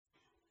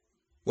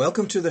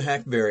Welcome to the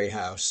Hackberry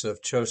House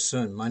of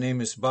Chosun. My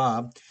name is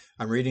Bob.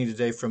 I'm reading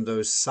today from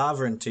those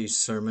sovereignty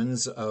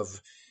sermons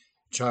of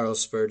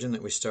Charles Spurgeon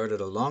that we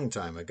started a long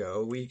time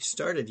ago. We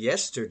started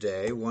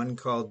yesterday one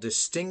called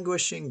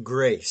Distinguishing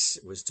Grace.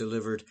 It was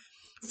delivered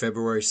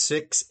February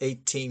 6,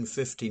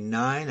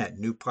 1859 at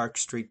New Park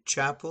Street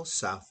Chapel,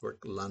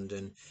 Southwark,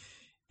 London,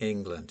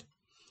 England.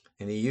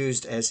 And he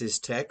used as his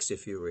text,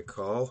 if you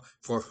recall,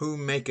 "For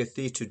whom maketh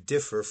thee to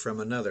differ from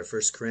another,"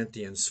 1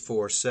 Corinthians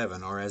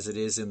 4:7, or as it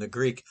is in the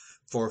Greek,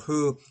 "For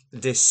who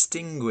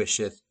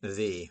distinguisheth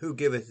thee?" Who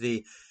giveth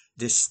thee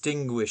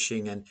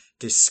distinguishing and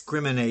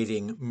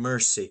discriminating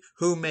mercy?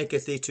 Who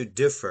maketh thee to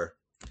differ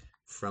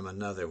from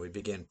another? We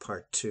begin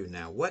part 2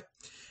 now. What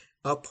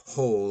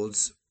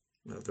upholds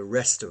the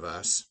rest of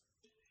us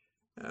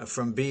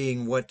from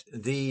being what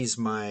these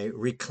my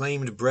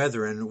reclaimed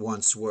brethren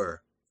once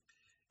were,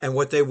 and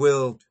what they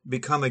will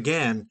become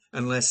again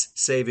unless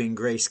saving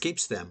grace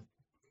keeps them?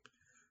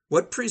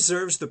 What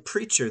preserves the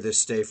preacher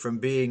this day from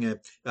being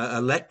a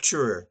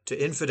lecturer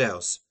to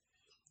infidels,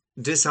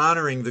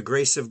 dishonoring the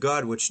grace of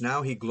God which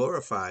now he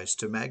glorifies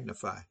to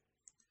magnify?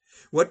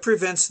 What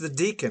prevents the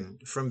deacon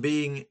from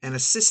being an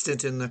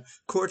assistant in the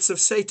courts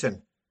of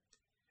Satan?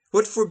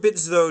 What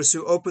forbids those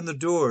who open the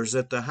doors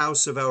at the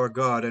house of our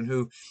God and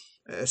who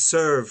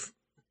serve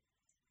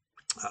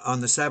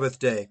on the Sabbath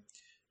day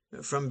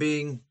from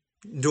being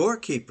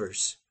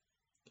doorkeepers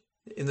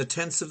in the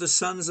tents of the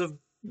sons of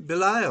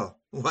Belial?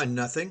 Why,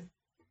 nothing.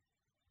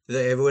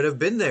 They would have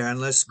been there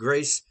unless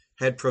grace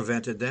had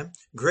prevented them.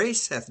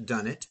 Grace hath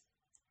done it,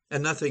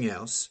 and nothing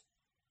else.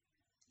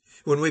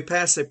 When we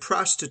pass a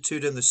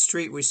prostitute in the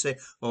street, we say,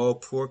 "Oh,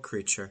 poor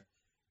creature,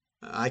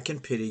 I can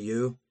pity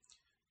you.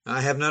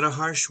 I have not a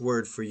harsh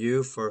word for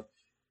you, for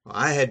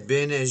I had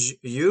been as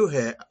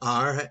you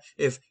are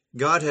if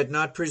God had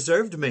not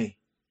preserved me."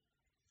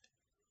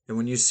 And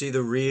when you see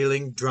the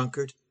reeling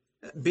drunkard,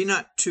 be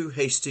not too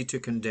hasty to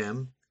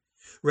condemn.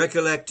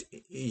 Recollect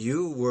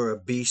you were a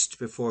beast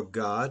before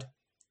God,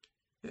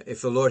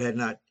 if the Lord had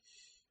not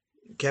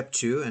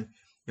kept you. And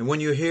when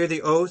you hear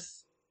the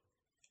oath,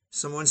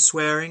 someone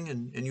swearing,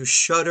 and you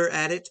shudder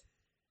at it,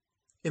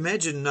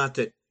 imagine not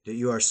that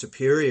you are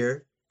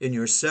superior in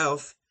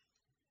yourself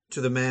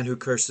to the man who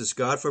curses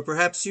God, for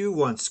perhaps you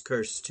once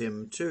cursed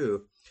him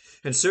too.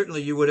 And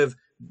certainly you would have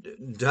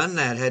done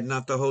that had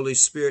not the Holy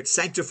Spirit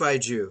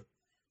sanctified you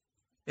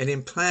and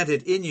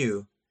implanted in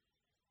you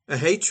a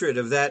hatred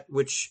of that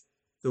which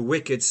the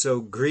wicked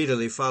so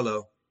greedily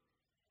follow.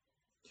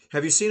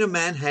 Have you seen a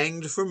man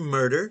hanged for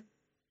murder?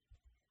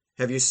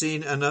 Have you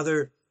seen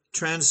another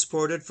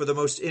transported for the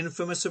most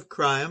infamous of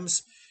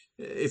crimes?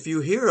 If you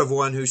hear of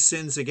one who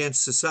sins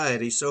against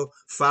society so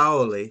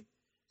foully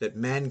that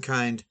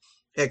mankind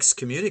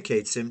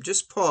excommunicates him,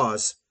 just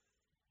pause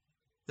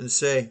and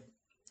say,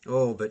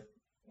 "Oh, but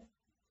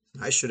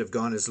I should have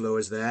gone as low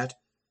as that.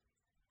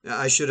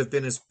 I should have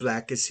been as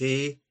black as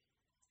he,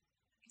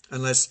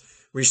 unless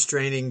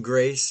restraining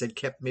grace had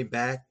kept me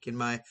back in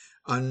my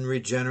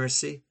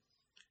unregeneracy,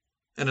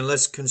 and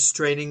unless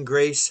constraining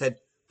grace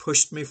had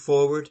pushed me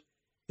forward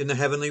in the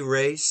heavenly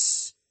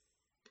race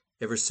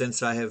ever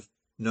since I have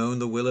known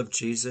the will of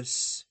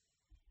Jesus."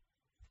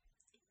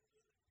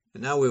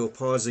 And now we will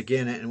pause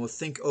again and we'll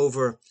think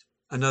over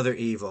another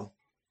evil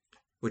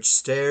which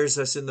stares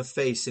us in the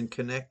face in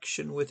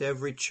connection with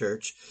every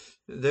church.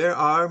 There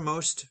are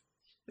most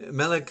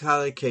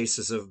melancholy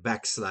cases of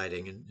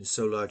backsliding in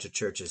so large a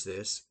church as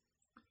this.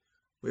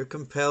 We're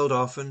compelled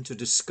often to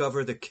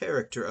discover the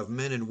character of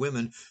men and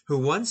women who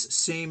once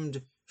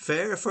seemed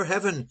fair for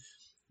heaven,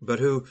 but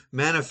who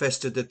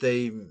manifested that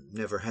they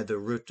never had the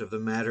root of the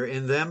matter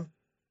in them.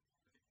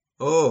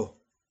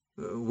 Oh,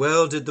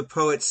 well did the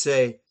poet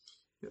say,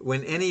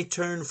 "When any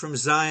turn from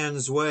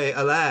Zion's way,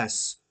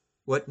 alas,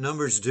 what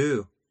numbers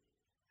do."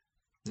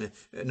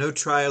 No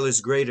trial is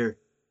greater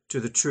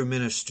to the true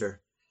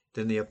minister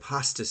than the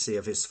apostasy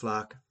of his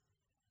flock.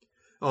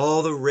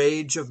 All the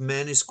rage of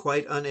men is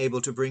quite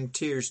unable to bring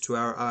tears to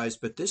our eyes,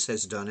 but this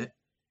has done it.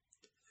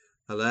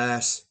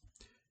 Alas,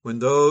 when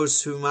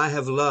those whom I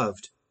have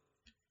loved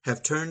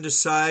have turned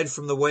aside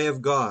from the way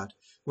of God,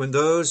 when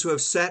those who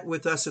have sat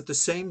with us at the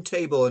same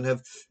table and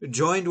have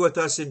joined with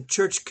us in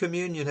church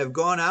communion have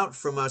gone out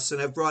from us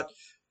and have brought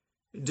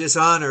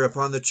dishonor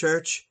upon the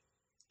church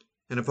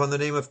and upon the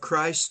name of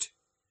Christ,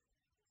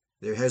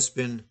 there has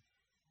been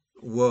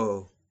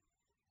woe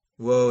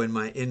in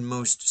my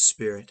inmost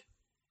spirit.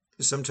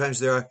 Sometimes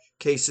there are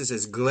cases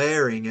as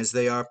glaring as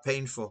they are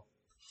painful,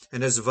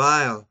 and as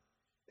vile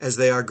as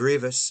they are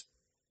grievous.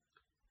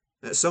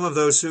 Some of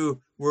those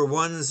who were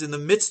ones in the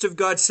midst of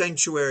God's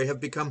sanctuary have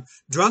become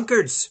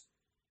drunkards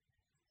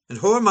and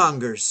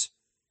whoremongers,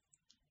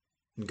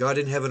 and God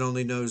in heaven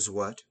only knows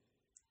what.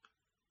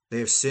 They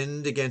have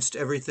sinned against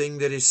everything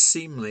that is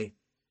seemly,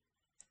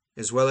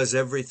 as well as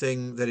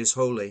everything that is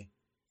holy.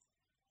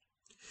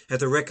 At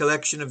the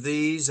recollection of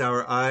these,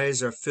 our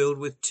eyes are filled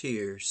with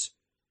tears.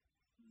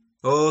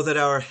 Oh, that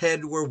our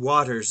head were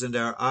waters and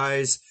our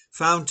eyes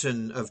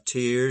fountain of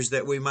tears,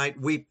 that we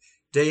might weep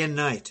day and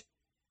night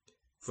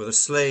for the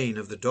slaying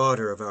of the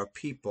daughter of our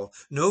people.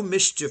 No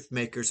mischief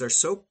makers are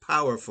so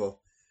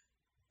powerful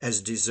as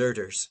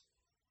deserters.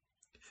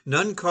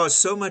 None cause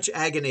so much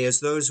agony as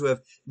those who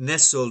have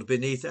nestled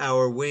beneath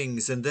our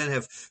wings and then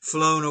have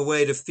flown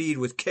away to feed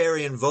with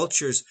carrion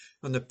vultures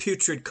on the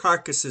putrid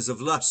carcasses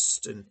of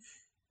lust and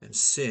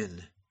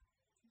sin.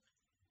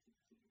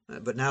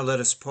 But now let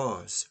us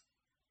pause.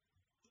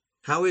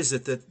 How is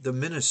it that the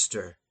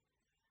minister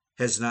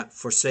has not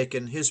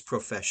forsaken his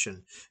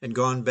profession and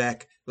gone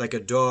back like a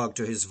dog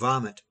to his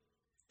vomit,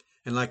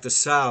 and like the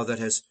sow that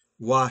has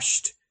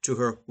washed to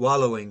her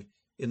wallowing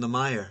in the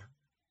mire?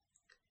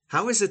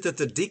 How is it that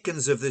the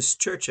deacons of this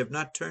church have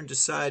not turned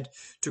aside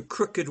to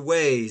crooked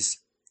ways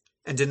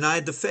and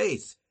denied the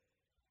faith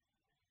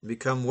and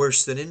become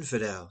worse than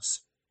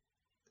infidels?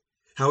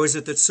 How is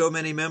it that so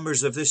many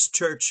members of this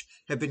church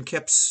have been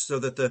kept so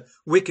that the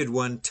wicked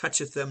one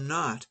toucheth them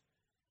not?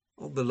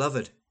 Oh,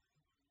 beloved,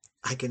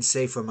 I can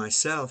say for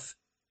myself,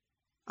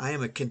 I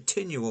am a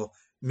continual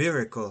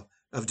miracle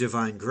of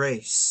divine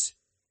grace.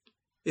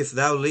 If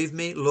thou leave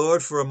me,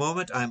 Lord, for a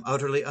moment, I am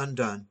utterly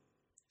undone.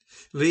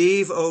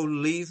 Leave, oh,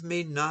 leave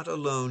me not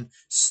alone.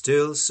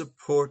 Still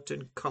support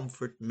and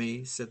comfort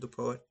me, said the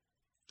poet.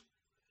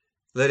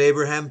 Let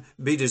Abraham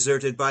be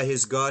deserted by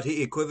his God.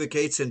 He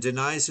equivocates and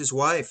denies his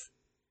wife.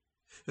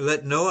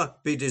 Let Noah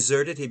be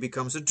deserted. He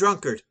becomes a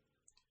drunkard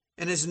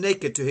and is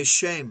naked to his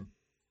shame.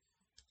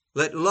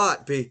 Let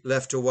Lot be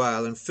left a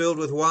while and filled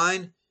with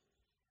wine.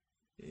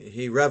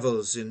 He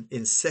revels in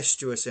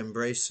incestuous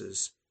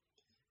embraces,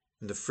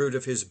 and the fruit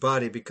of his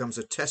body becomes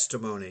a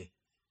testimony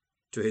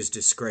to his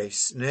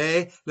disgrace.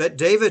 Nay, let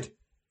David,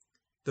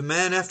 the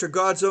man after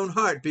God's own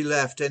heart, be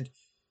left, and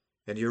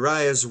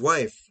Uriah's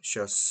wife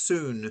shall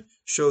soon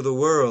show the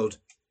world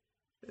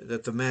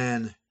that the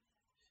man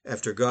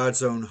after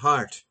God's own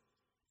heart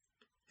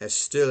has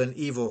still an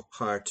evil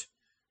heart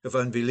of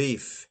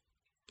unbelief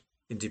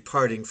in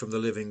departing from the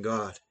living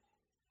God.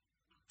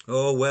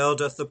 Oh, well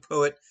doth the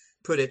poet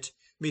put it,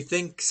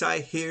 methinks I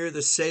hear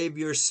the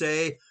Saviour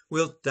say,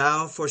 wilt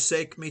thou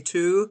forsake me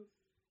too?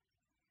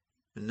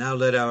 And now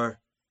let our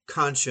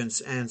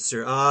conscience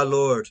answer, Ah,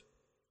 Lord,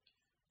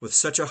 with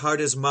such a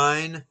heart as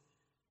mine,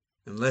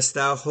 unless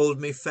thou hold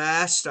me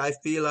fast, I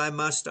feel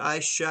I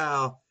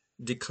shall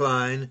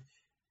decline,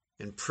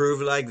 and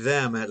prove like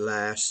them at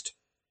last.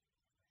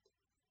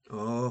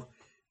 Oh,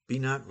 be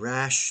not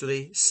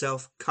rashly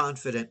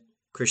self-confident,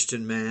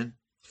 Christian man.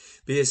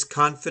 Be as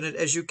confident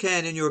as you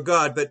can in your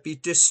God, but be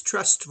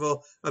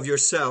distrustful of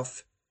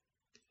yourself.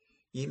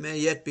 Ye may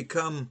yet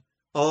become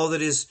all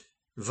that is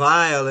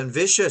vile and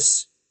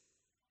vicious,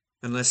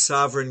 unless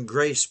sovereign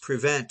grace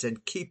prevent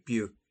and keep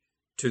you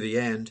to the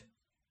end.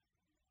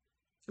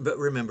 But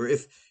remember,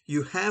 if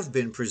you have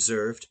been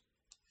preserved,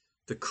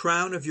 the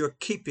crown of your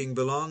keeping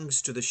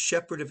belongs to the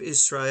shepherd of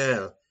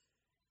Israel,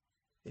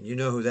 and you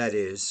know who that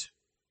is.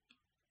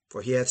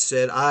 For he hath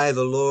said, I,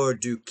 the Lord,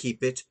 do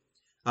keep it.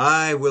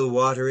 I will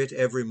water it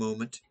every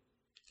moment.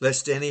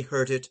 Lest any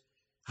hurt it,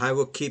 I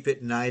will keep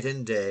it night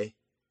and day.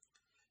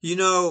 You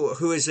know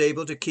who is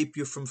able to keep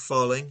you from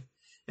falling,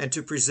 and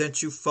to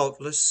present you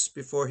faultless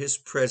before his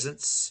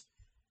presence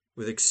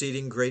with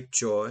exceeding great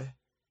joy.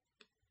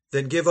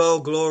 Then give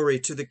all glory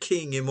to the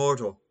King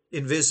immortal,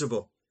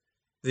 invisible,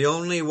 the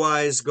only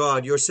wise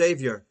God, your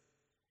Saviour,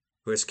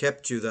 who has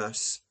kept you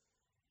thus.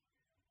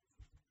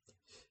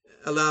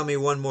 Allow me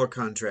one more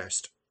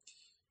contrast.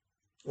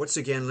 Once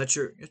again, let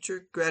your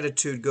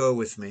gratitude go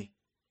with me.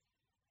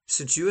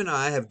 Since you and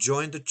I have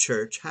joined the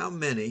church, how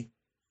many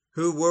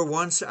who were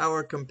once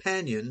our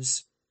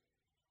companions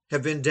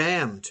have been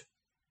damned,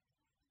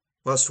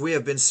 whilst we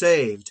have been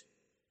saved?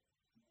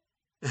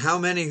 How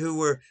many who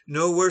were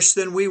no worse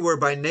than we were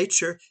by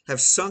nature have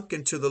sunk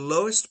into the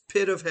lowest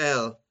pit of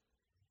hell?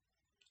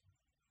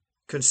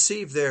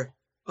 Conceive their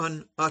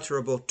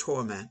unutterable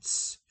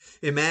torments.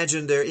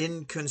 Imagine their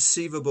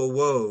inconceivable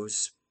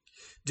woes.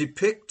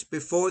 Depict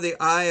before the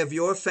eye of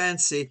your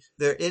fancy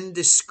their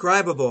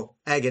indescribable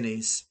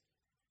agonies.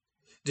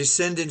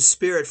 Descend in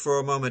spirit for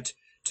a moment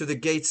to the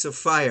gates of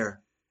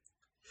fire.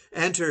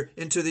 Enter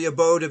into the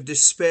abode of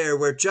despair,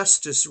 where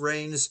justice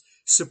reigns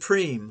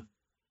supreme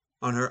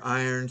on her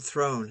iron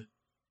throne.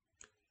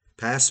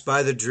 Pass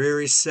by the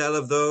dreary cell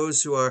of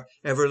those who are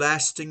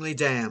everlastingly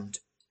damned,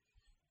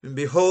 and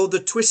behold the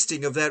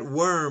twisting of that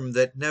worm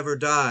that never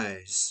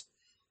dies,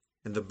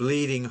 and the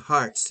bleeding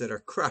hearts that are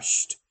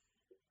crushed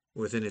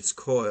within its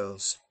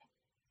coils.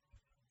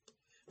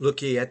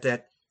 Look ye at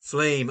that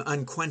flame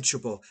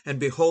unquenchable, and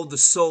behold the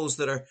souls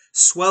that are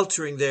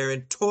sweltering there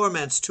in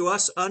torments to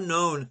us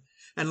unknown.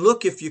 And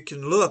look if you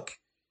can look,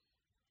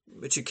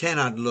 but you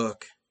cannot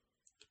look,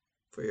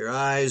 for your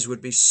eyes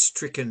would be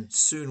stricken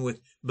soon with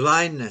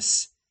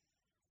blindness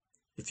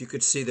if you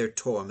could see their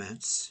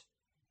torments.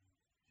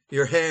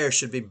 Your hair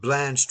should be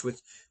blanched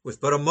with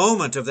but a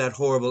moment of that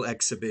horrible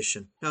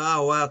exhibition.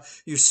 Ah, while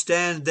you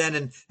stand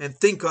then and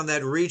think on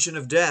that region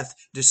of death,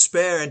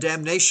 despair, and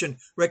damnation,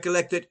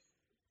 recollect that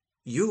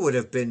you would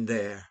have been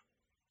there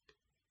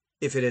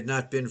if it had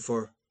not been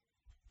for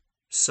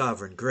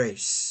sovereign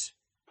grace.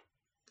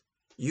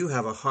 You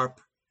have a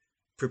harp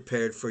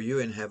prepared for you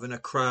in heaven, a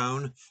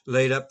crown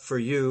laid up for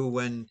you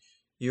when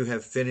you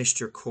have finished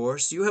your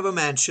course. You have a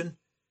mansion,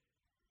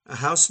 a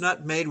house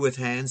not made with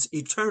hands,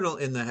 eternal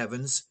in the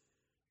heavens.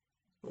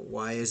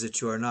 Why is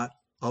it you are not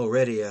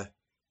already a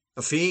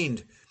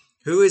fiend?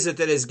 Who is it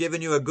that has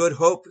given you a good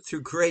hope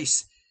through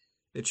grace,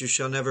 that you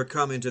shall never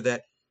come into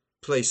that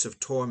place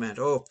of torment?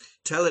 Oh,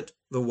 tell it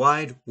the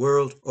wide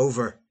world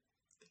over.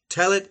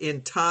 Tell it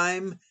in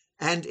time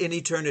and in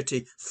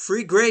eternity.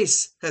 Free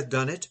grace hath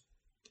done it.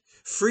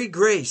 Free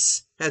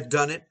grace hath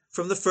done it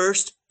from the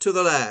first to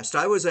the last.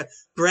 I was a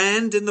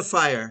brand in the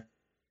fire,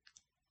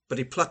 but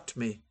he plucked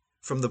me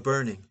from the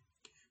burning,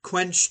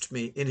 quenched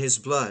me in his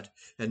blood,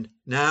 and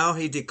now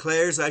he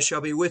declares I shall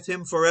be with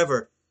him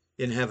forever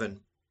in heaven.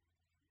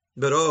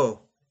 But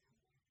oh,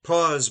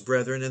 pause,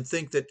 brethren, and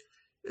think that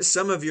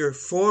some of your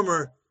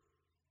former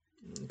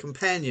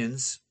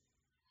companions,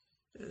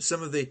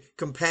 some of the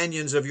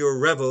companions of your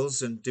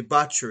revels and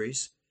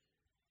debaucheries,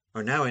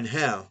 are now in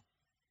hell.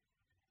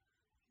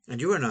 And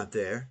you are not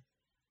there,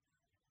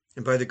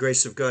 and by the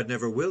grace of God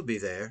never will be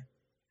there.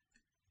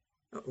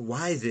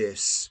 Why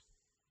this?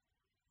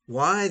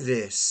 Why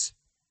this?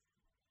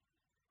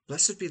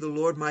 Blessed be the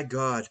Lord my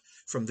God,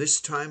 from this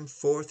time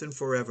forth and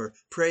forever.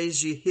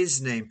 Praise ye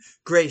his name.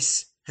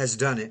 Grace has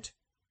done it.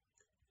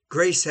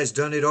 Grace has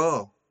done it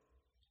all.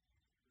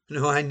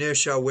 No, I ne'er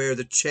shall wear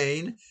the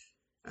chain.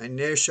 I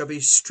ne'er shall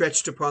be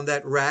stretched upon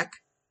that rack,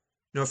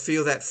 nor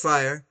feel that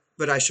fire,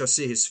 but I shall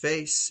see his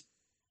face,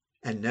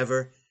 and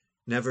never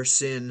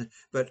sin,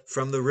 but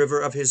from the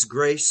river of his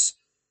grace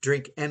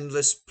drink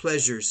endless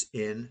pleasures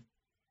in.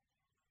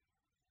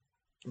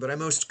 But I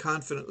most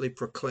confidently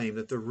proclaim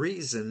that the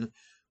reason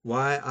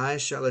why I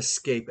shall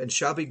escape and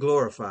shall be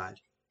glorified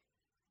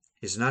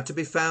is not to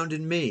be found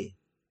in me,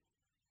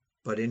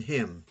 but in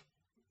him.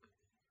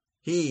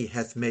 He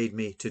hath made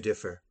me to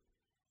differ.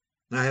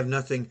 I have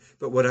nothing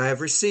but what I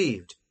have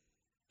received.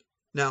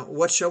 Now,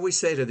 what shall we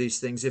say to these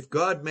things? If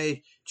God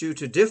made you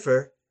to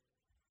differ,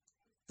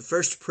 the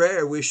first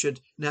prayer we should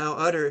now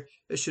utter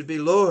should be,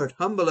 Lord,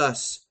 humble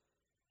us.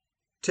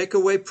 Take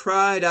away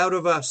pride out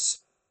of us.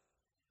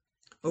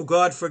 O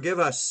God, forgive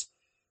us,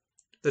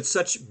 that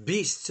such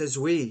beasts as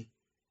we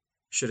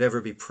should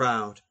ever be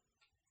proud.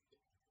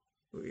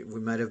 We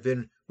might have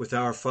been with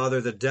our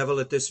father the devil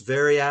at this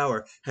very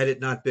hour, had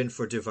it not been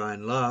for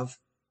divine love.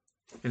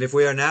 And if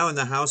we are now in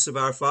the house of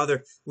our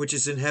Father which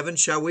is in heaven,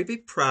 shall we be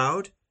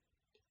proud?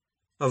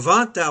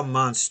 Avaunt, thou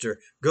monster,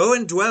 go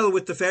and dwell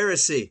with the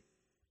Pharisee.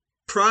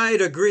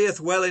 Pride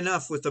agreeth well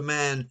enough with the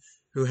man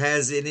who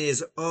has in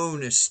his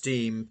own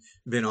esteem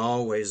been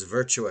always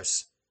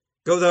virtuous.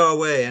 Go thou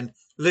away and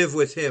live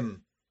with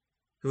him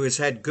who has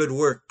had good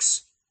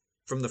works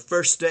from the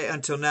first day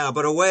until now,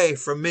 but away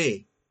from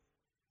me.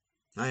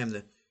 I am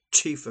the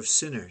chief of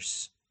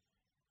sinners,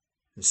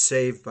 and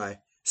saved by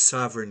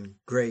sovereign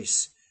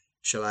grace.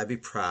 Shall I be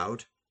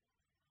proud?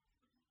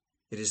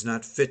 It is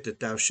not fit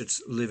that thou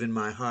shouldst live in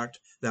my heart,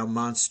 thou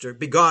monster.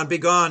 Begone,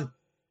 begone!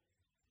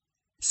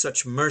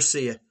 Such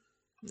mercy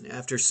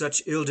after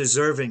such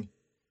ill-deserving,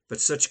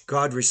 but such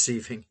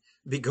God-receiving.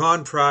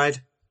 Begone,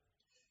 pride!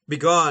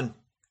 Begone!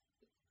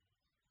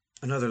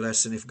 Another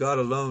lesson. If God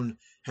alone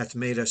hath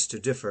made us to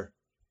differ,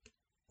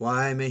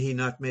 why may he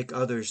not make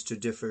others to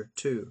differ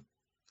too?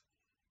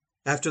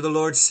 After the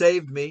Lord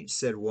saved me,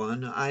 said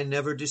one, I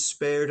never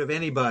despaired of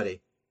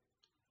anybody.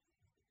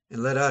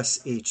 And let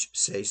us each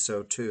say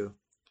so too.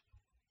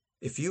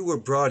 If you were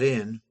brought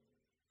in,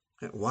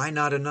 why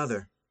not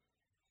another?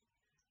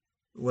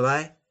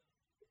 Will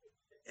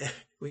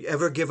you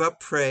ever give up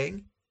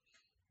praying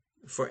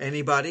for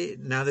anybody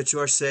now that you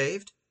are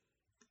saved?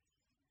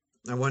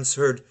 I once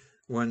heard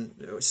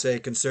one say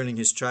concerning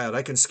his child,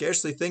 I can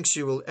scarcely think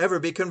she will ever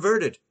be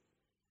converted.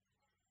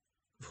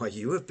 Why,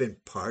 you have been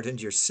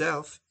pardoned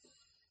yourself,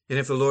 and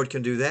if the Lord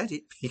can do that,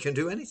 he can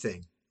do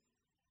anything.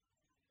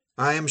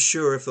 I am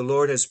sure if the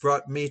Lord has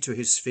brought me to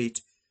his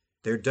feet,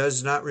 there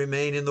does not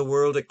remain in the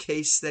world a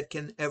case that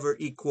can ever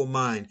equal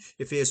mine.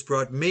 If he has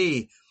brought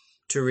me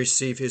to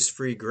receive his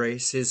free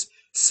grace, his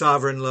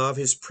sovereign love,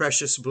 his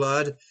precious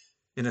blood,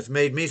 and hath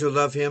made me to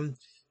love him,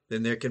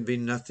 then there can be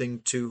nothing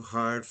too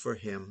hard for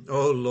him.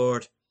 O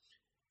Lord,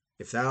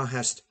 if thou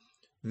hast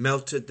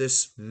melted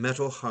this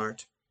metal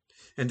heart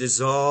and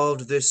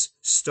dissolved this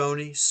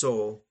stony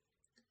soul,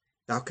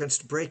 thou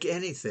canst break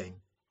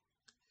anything.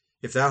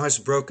 If thou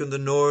hast broken the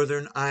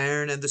northern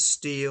iron and the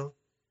steel,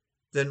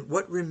 then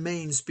what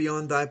remains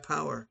beyond thy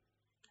power?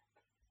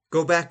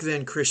 Go back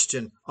then,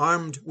 Christian,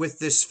 armed with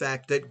this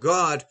fact that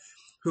God,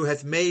 who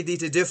hath made thee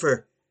to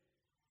differ,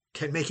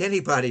 can make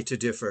anybody to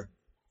differ.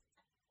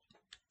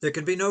 There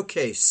can be no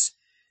case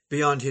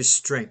beyond his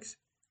strength.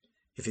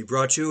 If he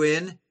brought you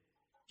in,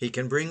 he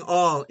can bring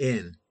all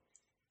in.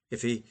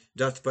 If he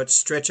doth but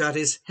stretch out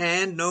his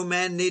hand, no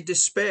man need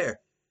despair.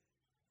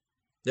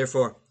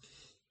 Therefore,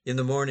 in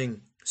the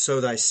morning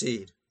sow thy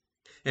seed,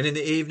 and in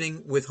the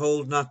evening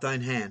withhold not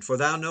thine hand, for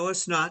thou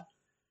knowest not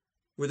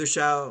whether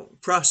shall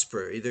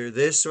prosper either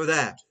this or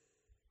that,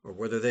 or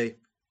whether they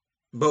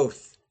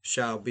both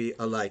shall be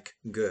alike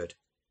good.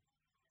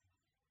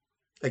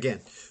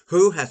 Again,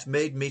 who hath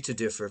made me to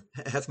differ?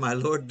 Hath my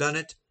Lord done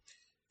it?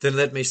 Then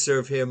let me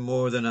serve him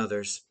more than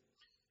others.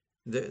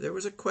 There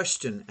was a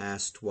question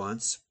asked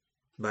once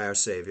by our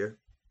Savior.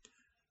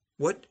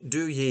 What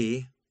do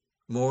ye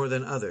more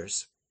than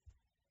others?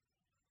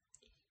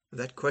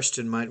 That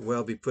question might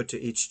well be put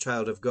to each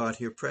child of God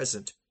here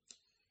present.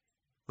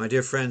 My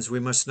dear friends, we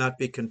must not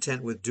be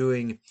content with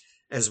doing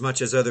as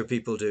much as other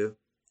people do.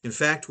 In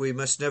fact, we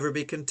must never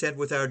be content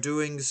with our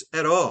doings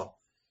at all,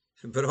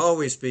 but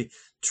always be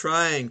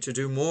trying to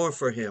do more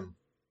for him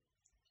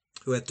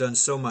who hath done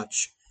so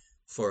much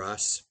for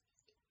us.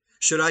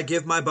 Should I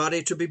give my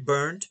body to be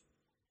burned,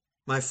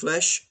 my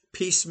flesh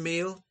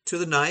piecemeal to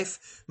the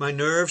knife, my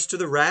nerves to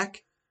the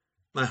rack,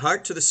 my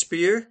heart to the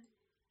spear?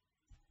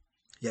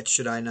 Yet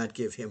should I not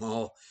give him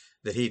all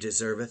that he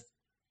deserveth?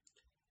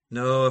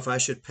 No, if I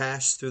should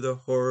pass through the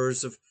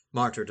horrors of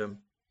martyrdom,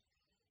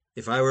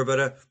 if I were but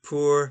a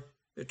poor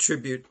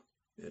tribute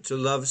to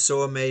love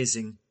so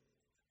amazing,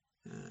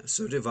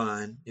 so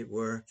divine it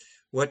were.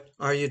 What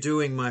are you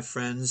doing, my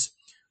friends?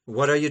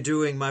 What are you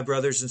doing, my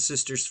brothers and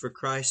sisters, for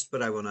Christ?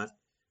 But I will not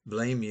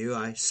blame you.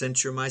 I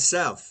censure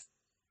myself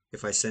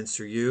if I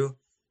censure you.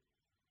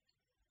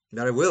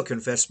 But I will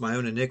confess my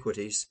own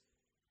iniquities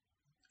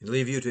and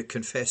leave you to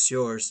confess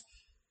yours.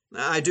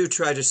 I do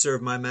try to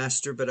serve my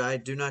master, but I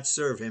do not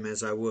serve him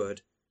as I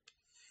would.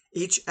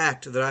 Each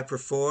act that I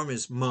perform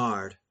is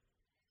marred,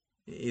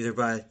 either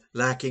by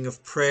lacking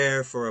of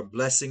prayer for a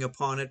blessing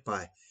upon it,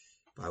 by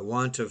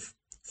want of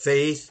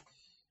faith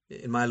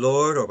in my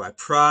Lord, or by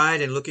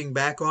pride in looking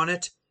back on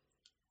it.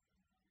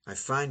 I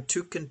find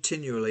too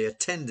continually a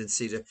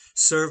tendency to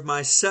serve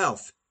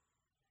myself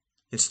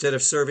instead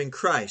of serving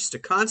Christ, a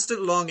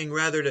constant longing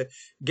rather to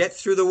get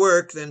through the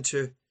work than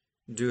to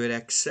do it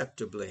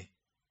acceptably.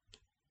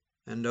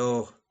 And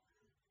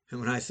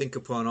when I think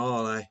upon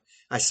all,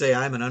 I say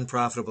I'm an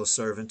unprofitable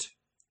servant.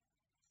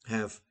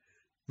 Have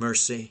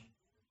mercy,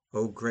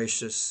 O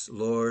gracious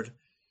Lord,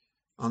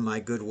 on my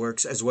good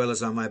works as well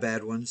as on my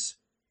bad ones.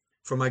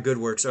 For my good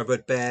works are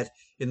but bad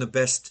in the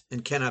best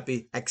and cannot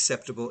be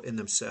acceptable in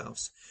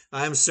themselves.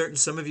 I am certain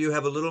some of you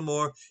have a little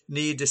more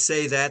need to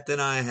say that than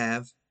I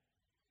have.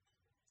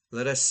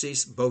 Let us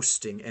cease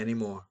boasting any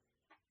more.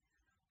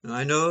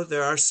 I know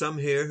there are some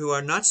here who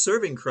are not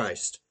serving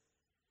Christ.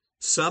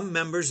 Some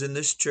members in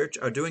this church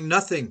are doing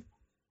nothing.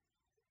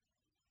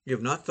 You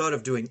have not thought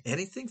of doing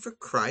anything for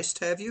Christ,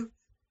 have you?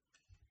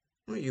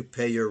 Well, you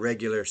pay your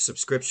regular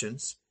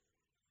subscriptions.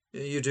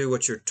 You do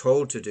what you're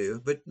told to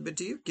do, but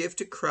do you give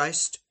to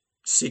Christ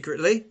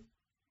secretly?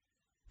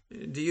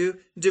 Do you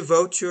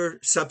devote your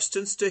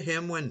substance to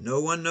him when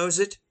no one knows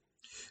it?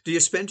 Do you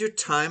spend your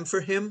time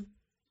for him?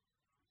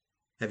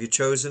 Have you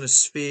chosen a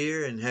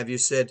sphere, and have you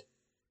said,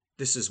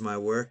 "This is my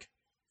work.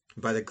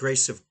 By the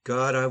grace of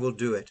God I will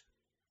do it"?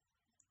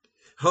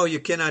 Oh, you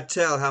cannot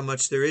tell how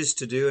much there is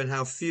to do and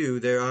how few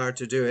there are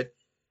to do it.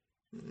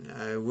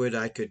 I would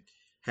I could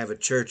have a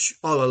church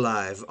all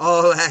alive,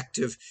 all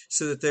active,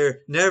 so that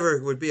there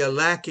never would be a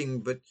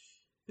lacking but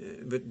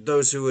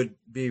those who would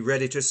be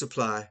ready to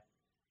supply.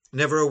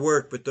 Never a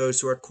work but those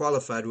who are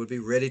qualified would be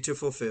ready to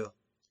fulfill.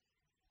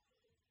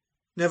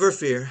 Never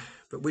fear,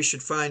 but we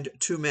should find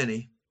too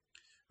many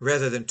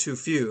rather than too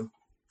few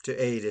to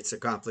aid its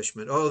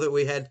accomplishment. Oh, that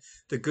we had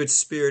the good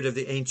spirit of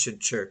the ancient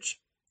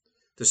church,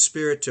 the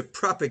spirit to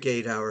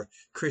propagate our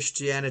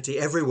Christianity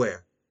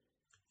everywhere.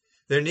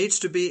 There needs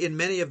to be in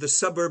many of the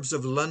suburbs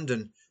of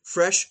London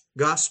fresh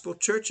gospel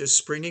churches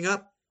springing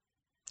up.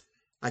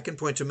 I can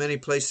point to many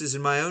places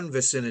in my own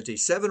vicinity,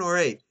 7 or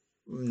 8,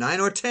 9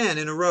 or 10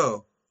 in a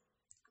row,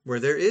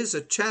 where there is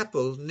a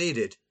chapel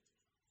needed.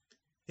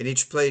 In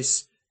each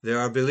place there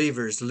are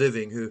believers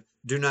living who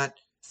do not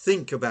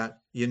think about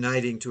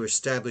uniting to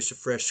establish a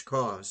fresh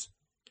cause.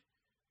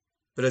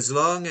 But as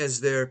long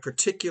as their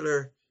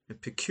particular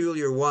and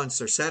peculiar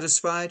wants are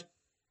satisfied,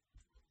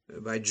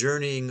 by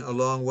journeying a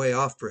long way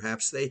off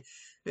perhaps,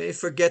 they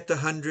forget the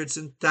hundreds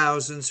and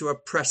thousands who are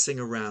pressing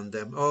around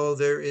them. Oh,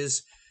 there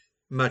is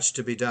much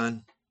to be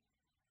done.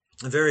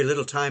 A very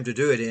little time to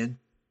do it in.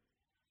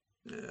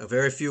 A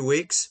very few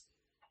weeks.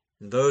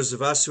 And those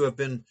of us who have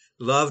been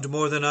loved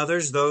more than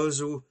others,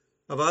 those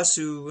of us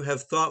who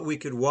have thought we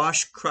could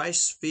wash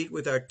Christ's feet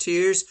with our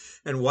tears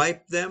and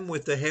wipe them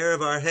with the hair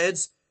of our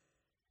heads,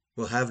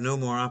 will have no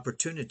more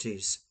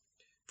opportunities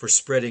for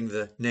spreading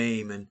the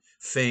name and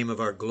fame of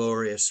our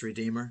glorious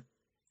Redeemer.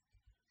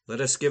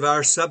 Let us give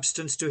our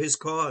substance to his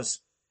cause,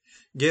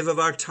 give of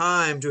our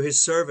time to his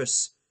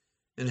service,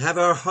 and have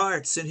our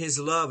hearts in his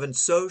love, and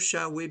so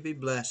shall we be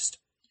blessed.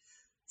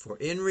 For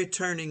in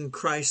returning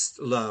Christ's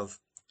love,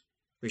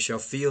 we shall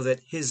feel that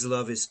his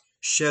love is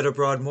shed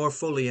abroad more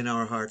fully in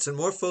our hearts and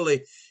more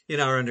fully in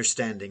our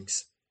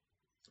understandings.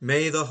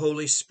 May the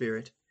Holy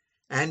Spirit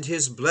and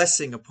his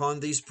blessing upon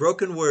these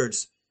broken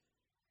words,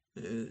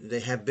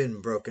 they have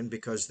been broken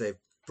because they've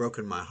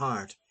broken my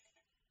heart,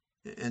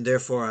 and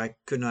therefore I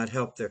could not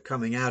help their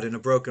coming out in a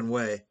broken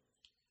way.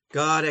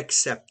 God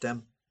accept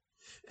them.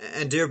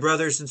 And dear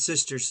brothers and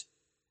sisters,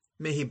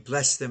 may he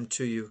bless them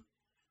to you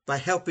by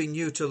helping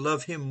you to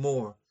love him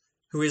more,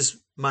 who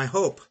is my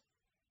hope,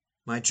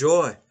 my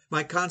joy,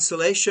 my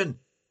consolation,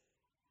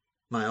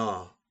 my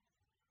all.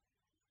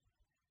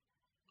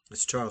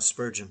 It's Charles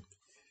Spurgeon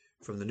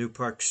from the New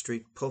Park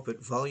Street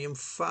Pulpit, Volume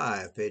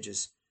 5,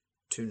 pages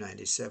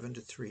 297 to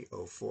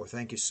 304.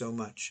 Thank you so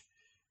much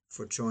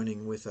for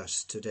joining with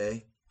us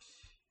today.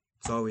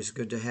 It's always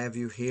good to have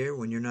you here.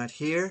 When you're not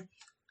here,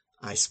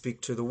 I speak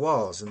to the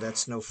walls, and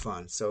that's no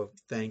fun. So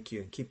thank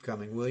you, and keep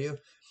coming, will you?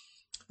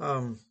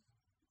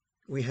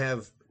 We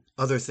have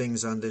other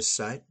things on this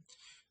site.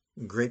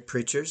 Great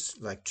preachers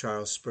like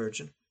Charles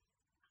Spurgeon.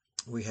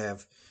 We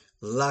have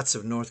lots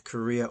of North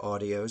Korea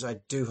audios. I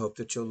do hope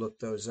that you'll look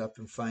those up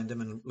and find them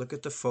and look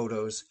at the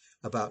photos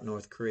about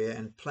North Korea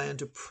and plan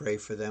to pray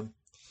for them.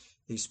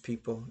 These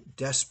people,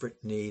 desperate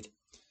need.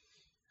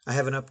 I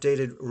haven't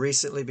updated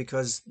recently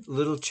because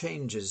little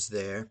changes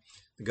there.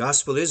 The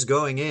gospel is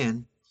going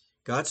in.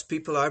 God's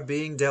people are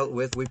being dealt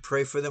with. We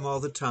pray for them all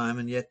the time,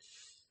 and yet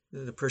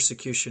the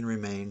persecution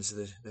remains.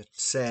 The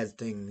sad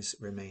things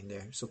remain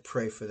there. So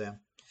pray for them.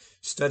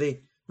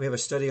 We have a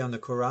study on the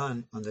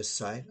Quran on this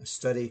site, a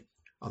study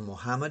on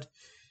Muhammad,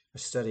 a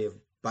study of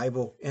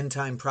Bible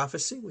end-time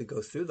prophecy. We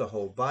go through the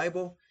whole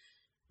Bible.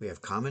 We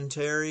have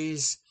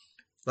commentaries,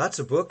 lots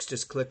of books.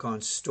 Just click on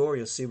store.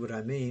 You'll see what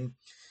I mean.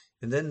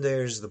 And then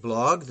there's the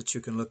blog that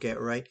you can look at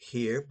right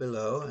here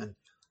below. And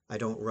I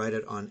don't write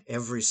it on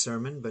every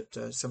sermon,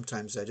 but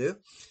sometimes I do.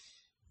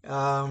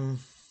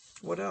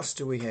 What else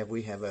do we have?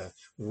 We have a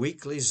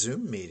weekly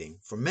Zoom meeting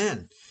for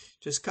men.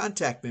 Just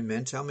contact me,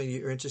 men. Tell me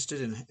you're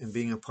interested in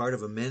being a part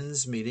of a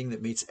men's meeting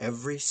that meets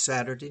every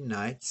Saturday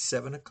night,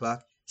 7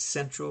 o'clock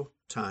Central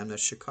Time.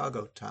 That's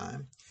Chicago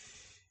time.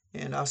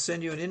 And I'll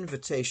send you an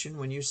invitation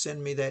when you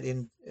send me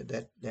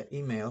that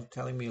email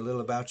telling me a little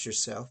about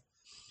yourself.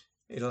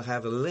 It'll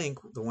have a link,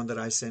 the one that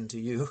I send to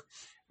you,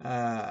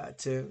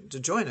 to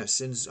join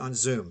us on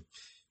Zoom.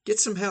 Get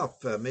some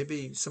help.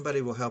 Maybe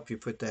somebody will help you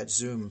put that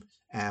Zoom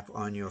app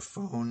on your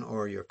phone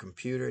or your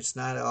computer. It's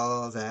not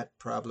all that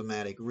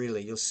problematic,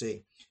 really. You'll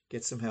see.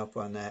 Get some help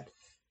on that.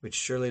 We'd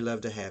surely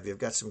love to have you. I've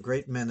got some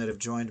great men that have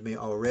joined me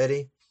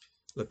already,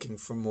 looking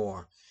for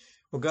more.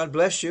 Well, God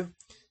bless you.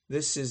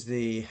 This is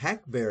the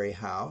Hackberry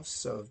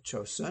House of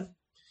Chosun.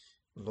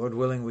 Lord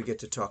willing, we get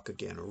to talk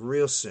again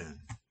real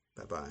soon.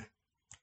 Bye-bye.